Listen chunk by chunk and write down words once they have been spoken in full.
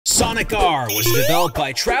Sonic R was developed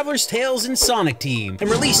by Traveler's Tales and Sonic Team and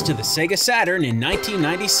released to the Sega Saturn in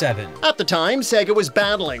 1997. At the time, Sega was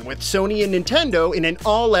battling with Sony and Nintendo in an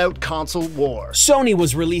all-out console war. Sony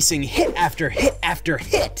was releasing hit after hit after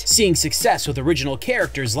hit, seeing success with original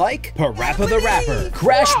characters like Parappa the Rapper,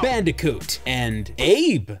 Crash Bandicoot, and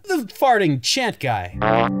Abe, the farting chant guy.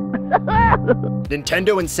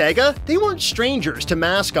 Nintendo and Sega, they weren't strangers to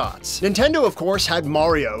mascots. Nintendo, of course, had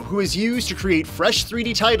Mario, who is used to create fresh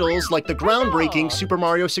 3D titles like the groundbreaking Super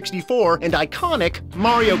Mario 64 and iconic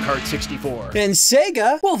Mario Kart 64. And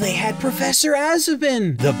Sega, well, they had Professor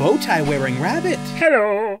Azabin, the bow tie wearing rabbit.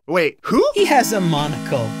 Hello. Wait, who? He has a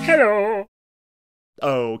monocle. Hello.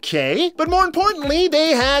 Okay, but more importantly,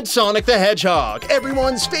 they had Sonic the Hedgehog,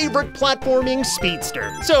 everyone's favorite platforming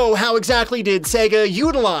speedster. So how exactly did Sega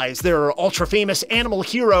utilize their ultra-famous animal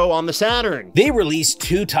hero on the Saturn? They released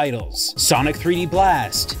two titles, Sonic 3D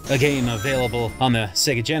Blast, a game available on the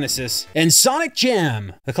Sega Genesis, and Sonic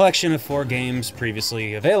Jam, a collection of 4 games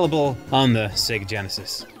previously available on the Sega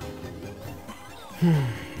Genesis.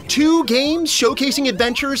 2 games showcasing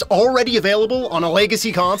adventures already available on a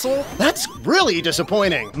legacy console? That's really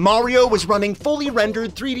disappointing. Mario was running fully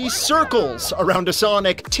rendered 3D circles around a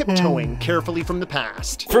Sonic, tiptoeing carefully from the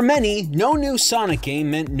past. For many, no new Sonic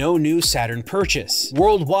game meant no new Saturn purchase.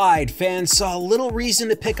 Worldwide, fans saw little reason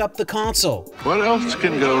to pick up the console. What else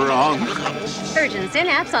can go wrong? Urgent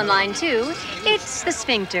synapse on line 2. It's the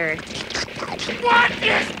sphincter. What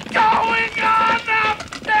is going on up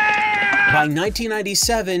there? By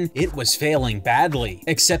 1997, it was failing badly,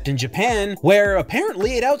 except in Japan, where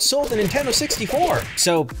apparently it outsold the Nintendo 64,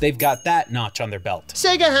 so they've got that notch on their belt.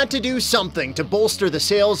 Sega had to do something to bolster the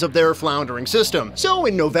sales of their floundering system, so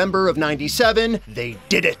in November of '97, they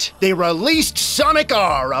did it. They released Sonic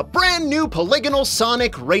R, a brand new polygonal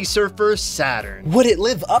Sonic racer for Saturn. Would it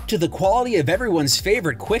live up to the quality of everyone's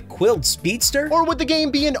favorite quick-quilled speedster? Or would the game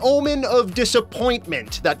be an omen of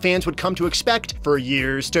disappointment that fans would come to expect for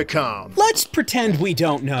years to come? Let's pretend we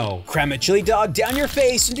don't know. Cram a chili dog down your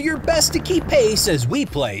face and do your best to keep pace as we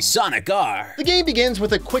play Sonic R. The game begins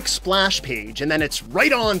with a quick splash page, and then it's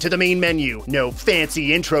right on to the main menu. No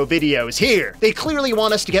fancy intro videos here. They clearly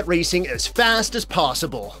want us to get racing as fast as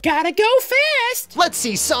possible. Gotta go fast! Let's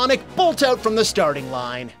see Sonic bolt out from the starting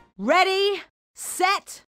line. Ready,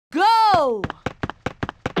 set, go!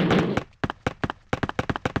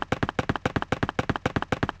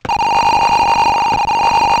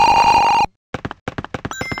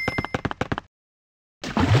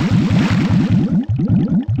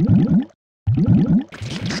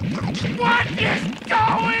 What is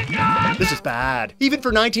going on? This is bad. Even for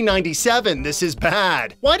 1997, this is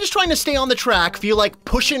bad. Why does trying to stay on the track feel like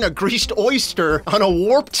pushing a greased oyster on a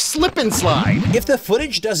warped slip and slide? If the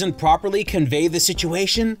footage doesn't properly convey the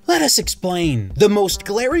situation, let us explain. The most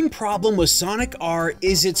glaring problem with Sonic R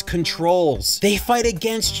is its controls. They fight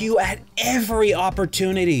against you at every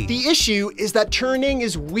opportunity. The issue is that turning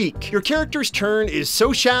is weak. Your character's turn is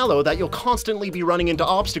so shallow that you'll constantly be running into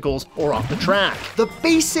obstacles or off the track. The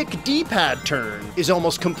basic D-pad turn is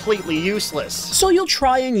almost completely useless. So you'll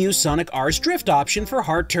try and use Sonic R's drift option for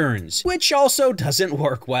hard turns, which also doesn't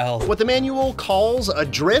work well. What the manual calls a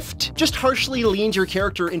drift just harshly leans your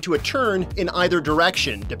character into a turn in either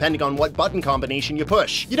direction, depending on what button combination you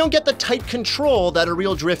push. You don't get the tight control that a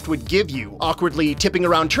real drift would give you. Awkwardly tipping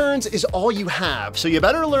around turns is all you have, so you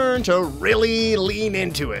better learn to really lean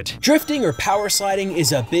into it. Drifting or power sliding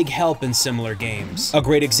is a big help in similar games. A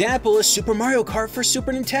great example is Super Mario Kart for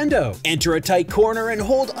Super Nintendo. Enter a tight corner and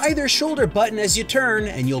hold either shoulder button as you turn,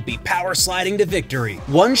 and you'll be power sliding to victory.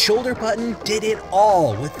 One shoulder button did it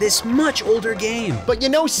all with this much older game. But you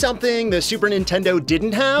know something the Super Nintendo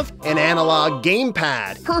didn't have? An analog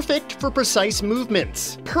gamepad. Perfect for precise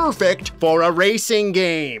movements. Perfect for a racing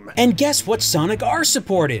game. And guess what Sonic R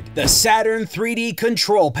supported? The Saturn 3D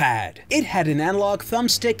control pad. It had an analog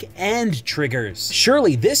thumbstick and triggers.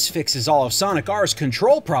 Surely this fixes all of Sonic R's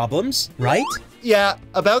control problems, right? Yeah,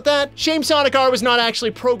 about that, shame Sonic R was not actually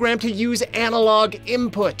programmed to use analog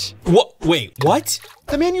input. What? Wait, what?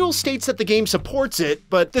 The manual states that the game supports it,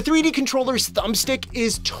 but the 3D controller's thumbstick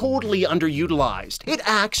is totally underutilized. It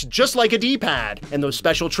acts just like a D-pad, and those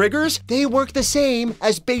special triggers, they work the same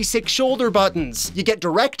as basic shoulder buttons. You get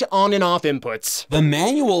direct on and off inputs. The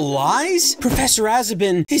manual lies? Professor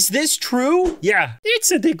Azabin, is this true? Yeah, it's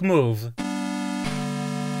a dick move.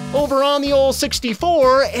 Over on the old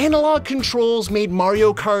 64, analog controls made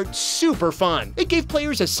Mario Kart super fun. It gave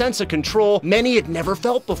players a sense of control many had never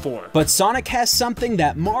felt before. But Sonic has something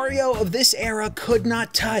that Mario of this era could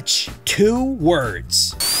not touch. 2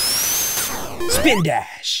 words. Spin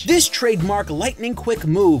Dash. This trademark lightning-quick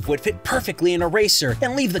move would fit perfectly in a racer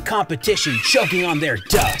and leave the competition choking on their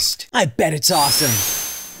dust. I bet it's awesome.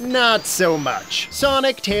 Not so much.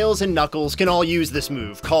 Sonic, Tails, and Knuckles can all use this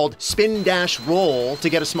move, called Spin Dash Roll, to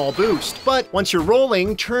get a small boost. But once you're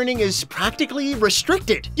rolling, turning is practically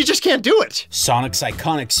restricted. You just can't do it. Sonic's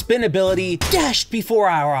iconic spin ability dashed before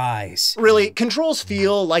our eyes. Really, controls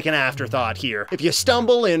feel like an afterthought here. If you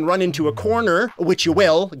stumble and run into a corner, which you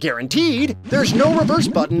will, guaranteed, there's no reverse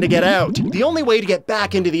button to get out. The only way to get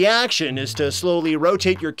back into the action is to slowly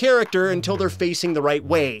rotate your character until they're facing the right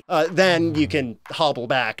way. Then you can hobble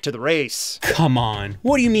back to the race. Come on,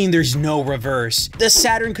 what do you mean there's no reverse? The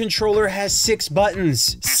Saturn controller has 6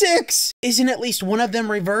 buttons. 6! Isn't at least one of them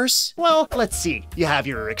reverse? Well, let's see. You have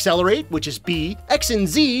your accelerate, which is B, X and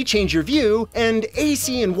Z change your view, and A,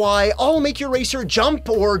 C, and Y all make your racer jump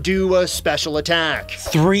or do a special attack.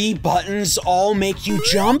 3 buttons all make you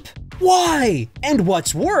jump? Why? And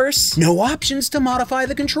what's worse, no options to modify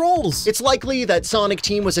the controls. It's likely that Sonic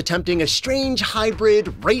Team was attempting a strange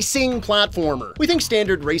hybrid racing platformer. We think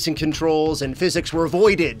standard racing controls and physics were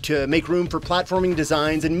avoided to make room for platforming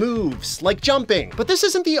designs and moves, like jumping. But this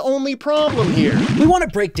isn't the only problem here. We want to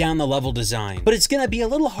break down the level design, but it's gonna be a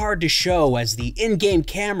little hard to show as the in-game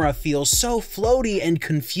camera feels so floaty and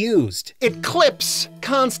confused. It clips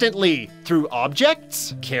constantly through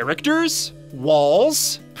objects, characters,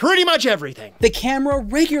 walls, pretty much everything. The camera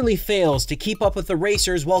regularly fails to keep up with the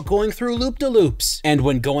racers while going through loop-de-loops. And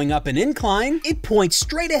when going up an incline, it points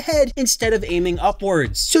straight ahead instead of aiming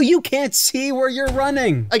upwards, so you can't see where you're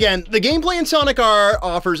running. Again, the gameplay in Sonic R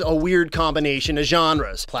offers a weird combination of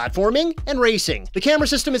genres, platforming and racing. The camera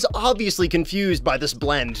system is obviously confused by this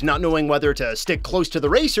blend, not knowing whether to stick close to the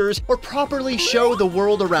racers or properly show the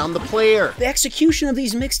world around the player. The execution of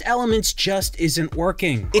these mixed elements just isn't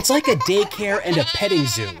working. It's like a daycare and a petting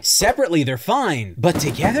zoo. Separately, they're fine, but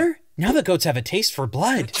together? Now the goats have a taste for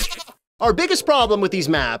blood. Our biggest problem with these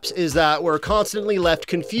maps is that we're constantly left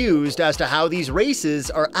confused as to how these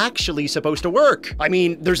races are actually supposed to work. I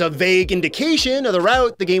mean, there's a vague indication of the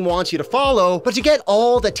route the game wants you to follow, but to get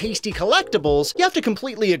all the tasty collectibles, you have to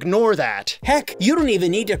completely ignore that. Heck, you don't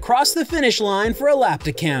even need to cross the finish line for a lap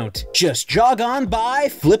to count. Just jog on by,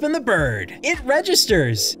 flipping the bird. It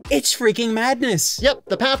registers. It's freaking madness. Yep,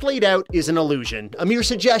 the path laid out is an illusion, a mere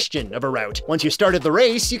suggestion of a route. Once you started the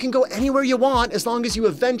race, you can go anywhere you want as long as you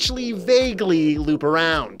eventually vaguely loop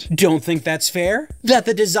around. Don't think that's fair? That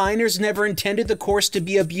the designers never intended the course to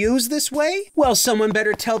be abused this way? Well, someone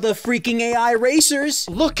better tell the freaking AI racers.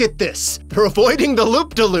 Look at this. They're avoiding the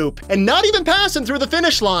loop-de-loop and not even passing through the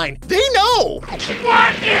finish line. They know! What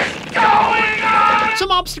is going on?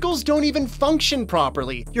 Some obstacles don't even function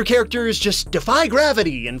properly. Your characters just defy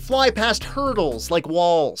gravity and fly past hurdles like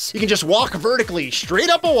walls. You can just walk vertically straight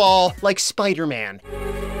up a wall like Spider-Man.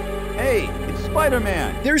 Hey, it's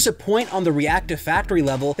Spider-Man! There's a point on the reactive factory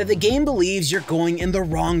level that the game believes you're going in the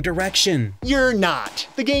wrong direction. You're not.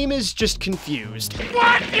 The game is just confused.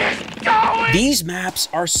 What is going? These maps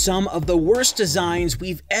are some of the worst designs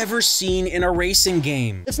we've ever seen in a racing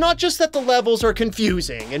game. It's not just that the levels are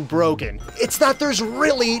confusing and broken. It's that there's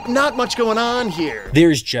really not much going on here.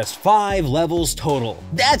 There's just 5 levels total.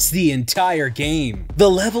 That's the entire game. The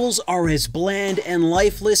levels are as bland and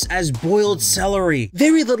lifeless as boiled celery.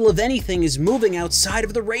 Very little of anything is moving outside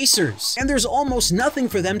of the racers, and there's almost nothing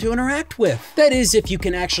for them to interact with. That is, if you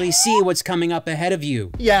can actually see what's coming up ahead of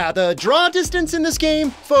you. Yeah, the draw distance in this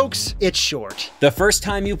game, folks, it's short. The first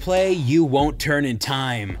time you play, you won't turn in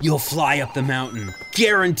time. You'll fly up the mountain.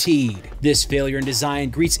 Guaranteed. This failure in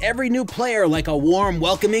design greets every new player like a warm,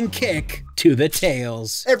 welcoming kick to the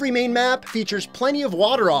tails. Every main map features plenty of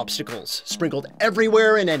water obstacles, sprinkled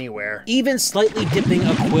everywhere and anywhere. Even slightly dipping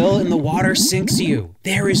a quill in the water sinks you.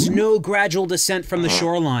 There is no gradual descent from the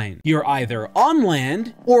shoreline. You're either on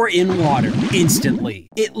land or in water instantly.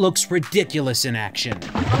 It looks ridiculous in action.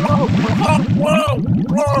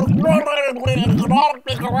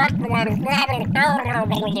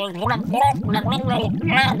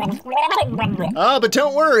 But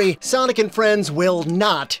don't worry, Sonic and friends will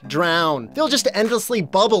not drown. They'll just endlessly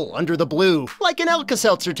bubble under the blue, like an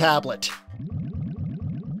Alka-Seltzer tablet.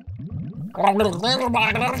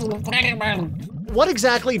 what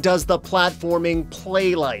exactly does the platforming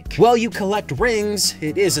play like? Well, you collect rings.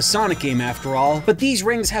 It is a Sonic game after all, but these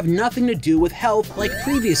rings have nothing to do with health like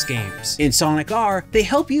previous games. In Sonic R, they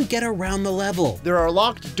help you get around the level. There are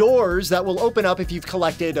locked doors that will open up if you've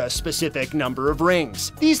collected a specific number of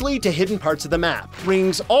rings. These lead to hidden parts of the map.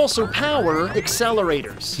 Rings also power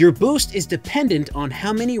accelerators. Your boost is dependent on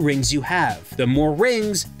how many rings you have. The more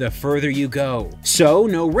rings, the further you go. So,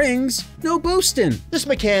 no rings, no boosting. This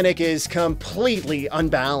mechanic is completely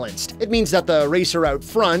unbalanced. It means that the racer out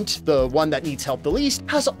front, the one that needs help the least,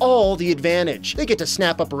 has all the advantage. They get to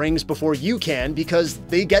snap up rings before you can because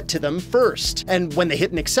they get to them first. And when they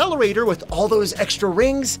hit an accelerator with all those extra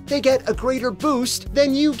rings, they get a greater boost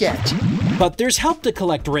than you get. But there's help to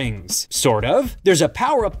collect rings. Sort of. There's a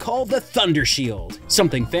power-up called the Thunder Shield,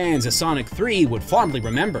 something fans of Sonic 3 would fondly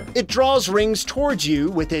remember. It draws rings towards you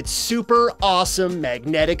with its super awesome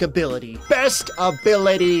magnetic ability. Best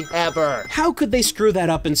ability ever. How could they screw that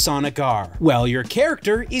up in Sonic R? Well, your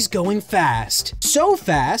character is going fast. So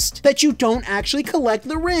fast that you don't actually collect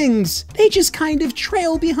the rings. They just kind of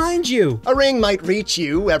trail behind you. A ring might reach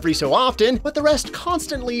you every so often, but the rest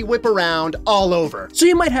constantly whip around all over. So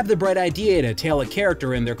you might have the bright idea to tail a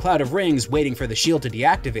character in their cloud of rings waiting for the shield to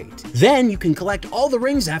deactivate. Then you can collect all the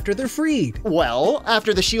rings after they're freed. Well,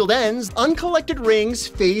 after the shield ends, uncollected rings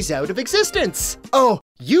phase out of existence. Oh,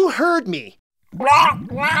 you heard me.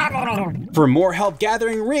 For more help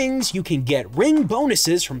gathering rings, you can get ring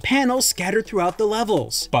bonuses from panels scattered throughout the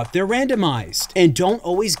levels, but they're randomized and don't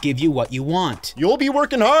always give you what you want. You'll be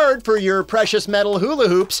working hard for your precious metal hula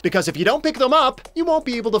hoops, because if you don't pick them up, you won't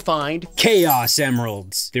be able to find Chaos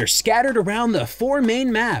Emeralds. They're scattered around the 4 main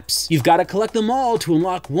maps. You've got to collect them all to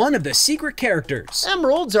unlock one of the secret characters.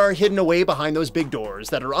 Emeralds are hidden away behind those big doors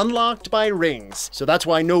that are unlocked by rings. So that's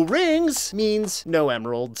why no rings means no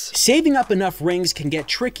emeralds. Saving up enough rings can get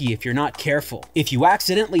tricky if you're not careful. If you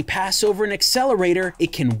accidentally pass over an accelerator,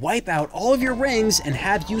 it can wipe out all of your rings and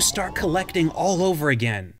have you start collecting all over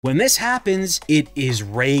again. When this happens, it is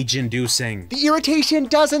rage-inducing. The irritation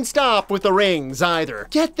doesn't stop with the rings either.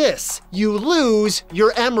 Get this, you lose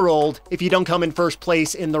your emerald if you don't come in first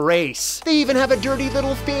place in the race. They even have a dirty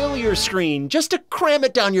little failure screen just to cram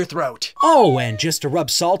it down your throat. Oh, and just to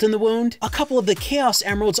rub salt in the wound, a couple of the Chaos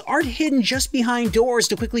Emeralds aren't hidden just behind doors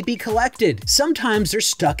to quickly be collected. Sometimes they're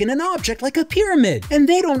stuck in an object like a pyramid, and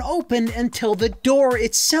they don't open until the door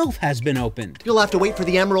itself has been opened. You'll have to wait for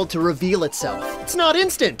the emerald to reveal itself. It's not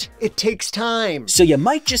instant, it takes time. So you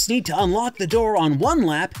might just need to unlock the door on one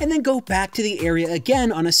lap and then go back to the area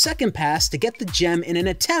again on a second pass to get the gem in an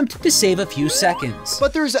attempt to save a few seconds.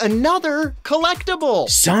 But there's another collectible.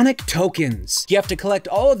 Sonic tokens. You have to collect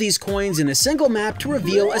all of these coins in a single map to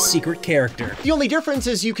reveal a secret character. The only difference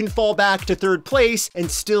is you can fall back to third place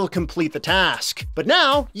and still complete the task. But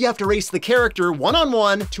now, you have to race the character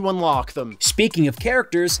one-on-one to unlock them. Speaking of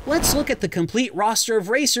characters, let's look at the complete roster of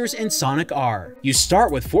racers in Sonic R. You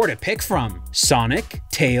start with 4 to pick from: Sonic,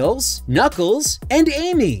 Tails, Knuckles, and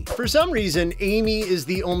Amy. For some reason, Amy is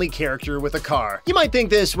the only character with a car. You might think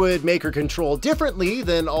this would make her control differently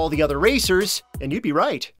than all the other racers, and you'd be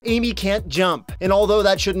right. Amy can't jump, and although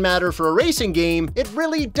that shouldn't matter for a racing game, it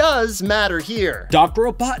really does matter here. Dr.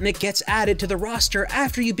 Robotnik gets added to the roster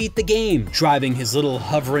after you beat the game, driving his little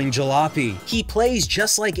hovering jalopy. He plays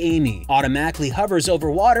just like Amy, automatically hovers over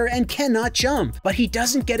water and cannot jump, but he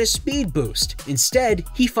doesn't get a speed boost. Instead,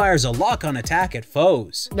 he fires a lock-on attack at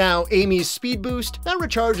foes. Now, Amy's speed boost, that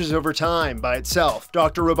recharges over time by itself.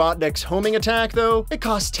 Dr. Robotnik's homing attack, though, it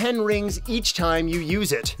costs 10 rings each time you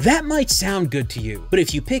use it. That might sound good to you, but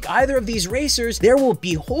if you pick either of these racers, there will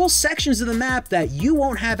be whole sections of the map that you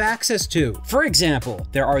won't have access to. For example,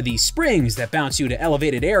 there are these springs that bounce you to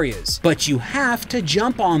elevated areas, but you have to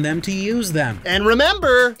jump on them to use them. And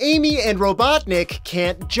remember, Amy and Robotnik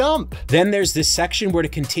can't jump. Then there's this section where to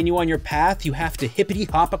continue on your path, you have to hippity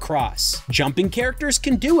hop across. Jumping characters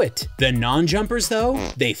can do it. The non-jumpers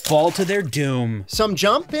though, they fall to their doom. Some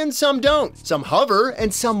jump and some don't. Some hover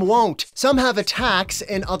and some won't. Some have attacks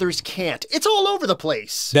and others can't. It's all over the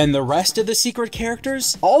place. Then the rest of the secret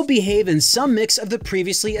characters all behave in some mix of the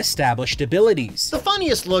previously established abilities. The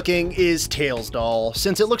funniest looking is Tails' doll,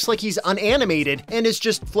 since it looks like he's unanimated and is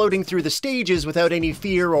just floating through the stages without any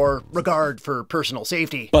fear or regard for personal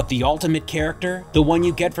safety. But the ultimate character, the one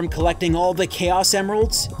you get from collecting all the Chaos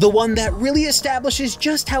Emeralds, the one that really establishes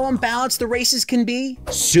just how unbalanced the races can be,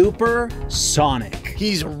 Super Sonic.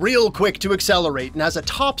 He's real quick to accelerate and has a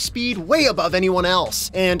top speed way above anyone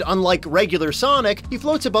else. And unlike regular Sonic, he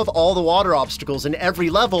floats above all the water obstacles in every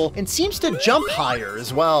level and seems to jump higher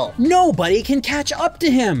as well. Nobody can catch up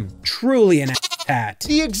to him. Truly an Pat.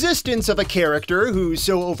 The existence of a character who's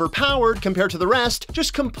so overpowered compared to the rest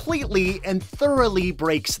just completely and thoroughly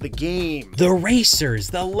breaks the game. The racers,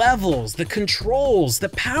 the levels, the controls, the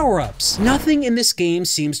power-ups. Nothing in this game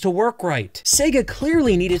seems to work right. Sega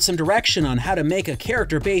clearly needed some direction on how to make a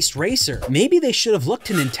character-based racer. Maybe they should have looked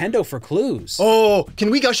to Nintendo for clues. Oh, can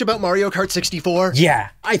we gush about Mario Kart 64? Yeah,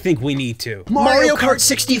 I think we need to. Mario Kart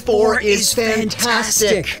 64 is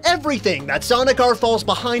fantastic! Everything that Sonic R falls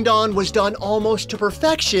behind on was done almost to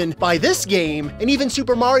perfection by this game, and even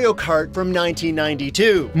Super Mario Kart from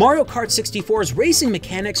 1992. Mario Kart 64's racing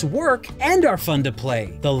mechanics work and are fun to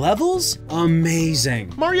play. The levels?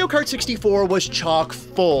 Amazing. Mario Kart 64 was chock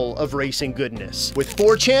full of racing goodness, with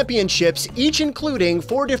 4 championships, each including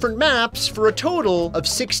 4 different maps for a total of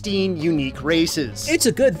 16 unique races. It's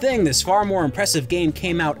a good thing this far more impressive game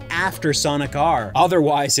came out after Sonic R.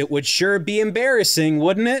 Otherwise, it would sure be embarrassing,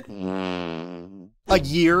 wouldn't it? A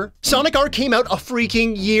year? Sonic R came out a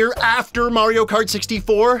freaking year after Mario Kart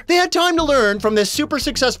 64? They had time to learn from this super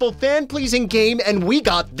successful fan-pleasing game, and we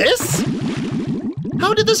got this?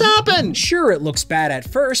 How did this happen? Sure, it looks bad at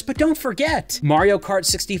first, but don't forget, Mario Kart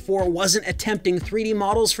 64 wasn't attempting 3D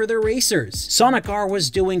models for their racers. Sonic R was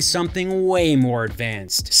doing something way more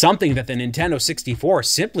advanced, something that the Nintendo 64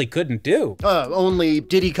 simply couldn't do. Only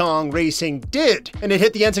Diddy Kong Racing did, and it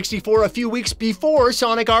hit the N64 a few weeks before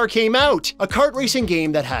Sonic R came out. A kart racing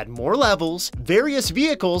game that had more levels, various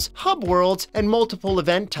vehicles, hub worlds, and multiple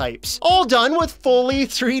event types. All done with fully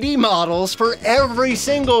 3D models for every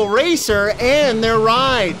single racer and their rides.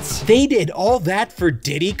 They did all that for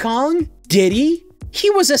Diddy Kong? Diddy? He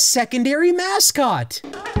was a secondary mascot.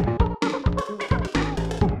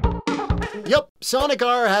 Yep, Sonic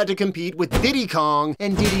R had to compete with Diddy Kong,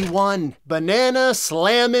 and Diddy won. Banana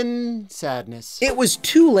slammin' sadness. It was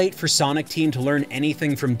too late for Sonic Team to learn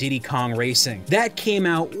anything from Diddy Kong Racing. That came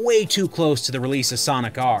out way too close to the release of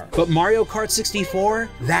Sonic R. But Mario Kart 64,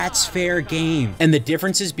 that's fair game. And the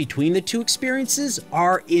differences between the two experiences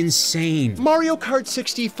are insane. Mario Kart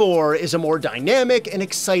 64 is a more dynamic and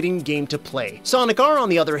exciting game to play. Sonic R, on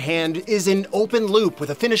the other hand, is an open loop with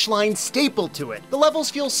a finish line stapled to it. The levels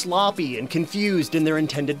feel sloppy and confused in their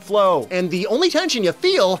intended flow, and the only tension you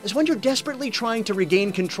feel is when you're desperately trying to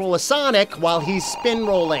regain control of Sonic while he's spin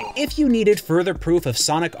rolling. If you needed further proof of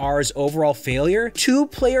Sonic R's overall failure,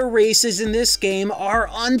 2-player races in this game are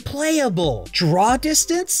unplayable. Draw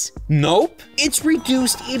distance? Nope. It's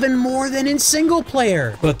reduced even more than in single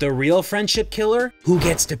player. But the real friendship killer? Who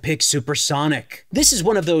gets to pick Super Sonic? This is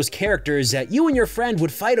one of those characters that you and your friend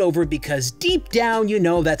would fight over because deep down you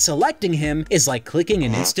know that selecting him is like clicking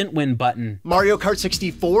an instant win button. Mario Kart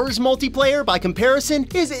 64's multiplayer, by comparison,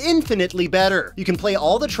 is infinitely better. You can play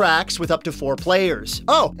all the tracks with up to 4 players.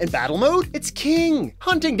 Oh, and battle mode? It's king!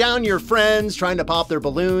 Hunting down your friends, trying to pop their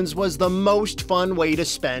balloons was the most fun way to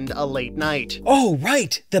spend a late night. Oh,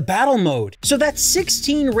 right, the battle mode. So that's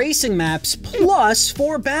 16 racing maps plus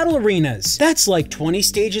 4 battle arenas. That's like 20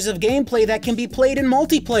 stages of gameplay that can be played in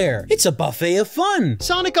multiplayer. It's a buffet of fun.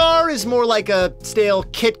 Sonic R is more like a stale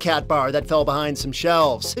Kit Kat bar that fell behind some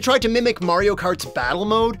shelves. They tried to mimic Mario Kart's battle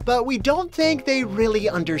mode, but we don't think they really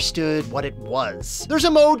understood what it was. There's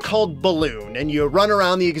a mode called Balloon, and you run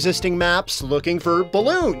around the existing maps looking for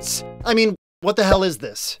balloons. I mean, what the hell is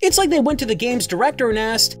this? It's like they went to the game's director and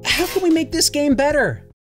asked, how can we make this game better?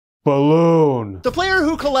 Balloon. The player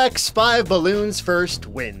who collects 5 balloons first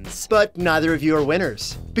wins. But neither of you are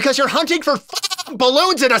winners. Because you're hunting for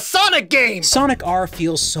balloons in a Sonic game! Sonic R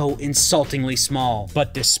feels so insultingly small.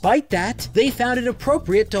 But despite that, they found it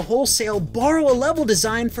appropriate to wholesale borrow a level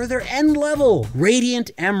design for their end level,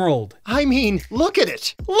 Radiant Emerald. I mean, look at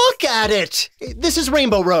it! Look at it! This is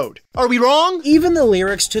Rainbow Road. Are we wrong? Even the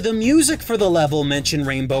lyrics to the music for the level mention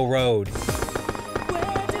Rainbow Road.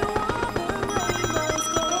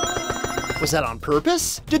 Was that on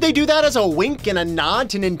purpose? Did they do that as a wink and a nod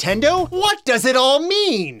to Nintendo? What does it all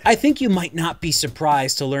mean? I think you might not be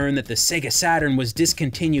surprised to learn that the Sega Saturn was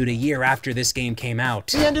discontinued a year after this game came out.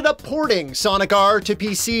 They ended up porting Sonic R to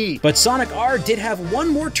PC. But Sonic R did have one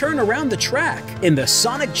more turn around the track in the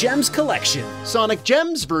Sonic Gems collection. Sonic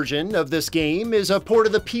Gems version of this game is a port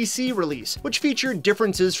of the PC release, which featured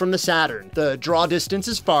differences from the Saturn. The draw distance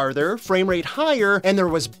is farther, frame rate higher, and there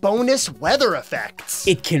was bonus weather effects.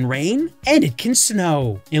 It can rain, and it can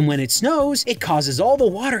snow. And when it snows, it causes all the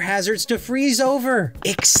water hazards to freeze over.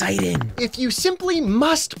 Exciting. If you simply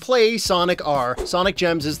must play Sonic R, Sonic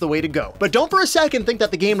Gems is the way to go. But don't for a second think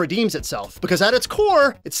that the game redeems itself, because at its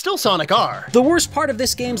core, it's still Sonic R. The worst part of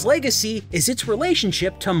this game's legacy is its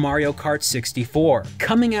relationship to Mario Kart 64,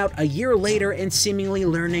 coming out a year later and seemingly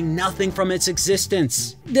learning nothing from its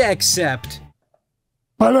existence. Except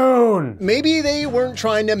Balloon! Maybe they weren't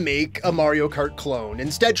trying to make a Mario Kart clone,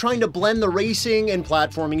 instead trying to blend the racing and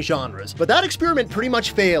platforming genres. But that experiment pretty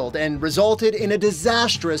much failed and resulted in a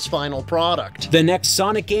disastrous final product. The next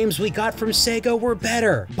Sonic games we got from Sega were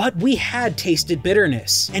better, but we had tasted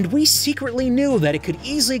bitterness, and we secretly knew that it could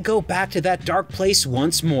easily go back to that dark place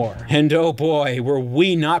once more. And oh boy, were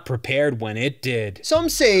we not prepared when it did. Some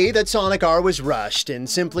say that Sonic R was rushed and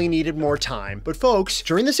simply needed more time, but folks,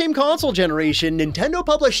 during the same console generation, Nintendo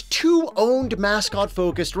published 2 owned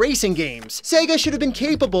mascot-focused racing games. Sega should have been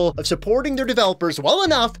capable of supporting their developers well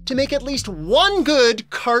enough to make at least one good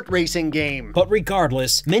kart racing game. But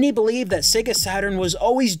regardless, many believe that Sega Saturn was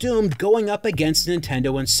always doomed going up against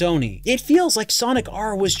Nintendo and Sony. It feels like Sonic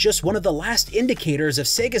R was just one of the last indicators of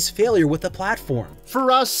Sega's failure with the platform.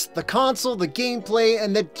 For us, the console, the gameplay,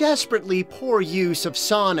 and the desperately poor use of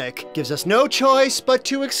Sonic gives us no choice but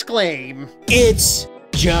to exclaim, "It's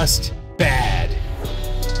just bad."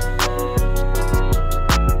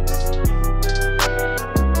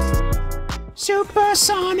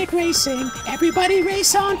 Supersonic racing, everybody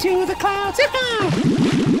race on to the clouds.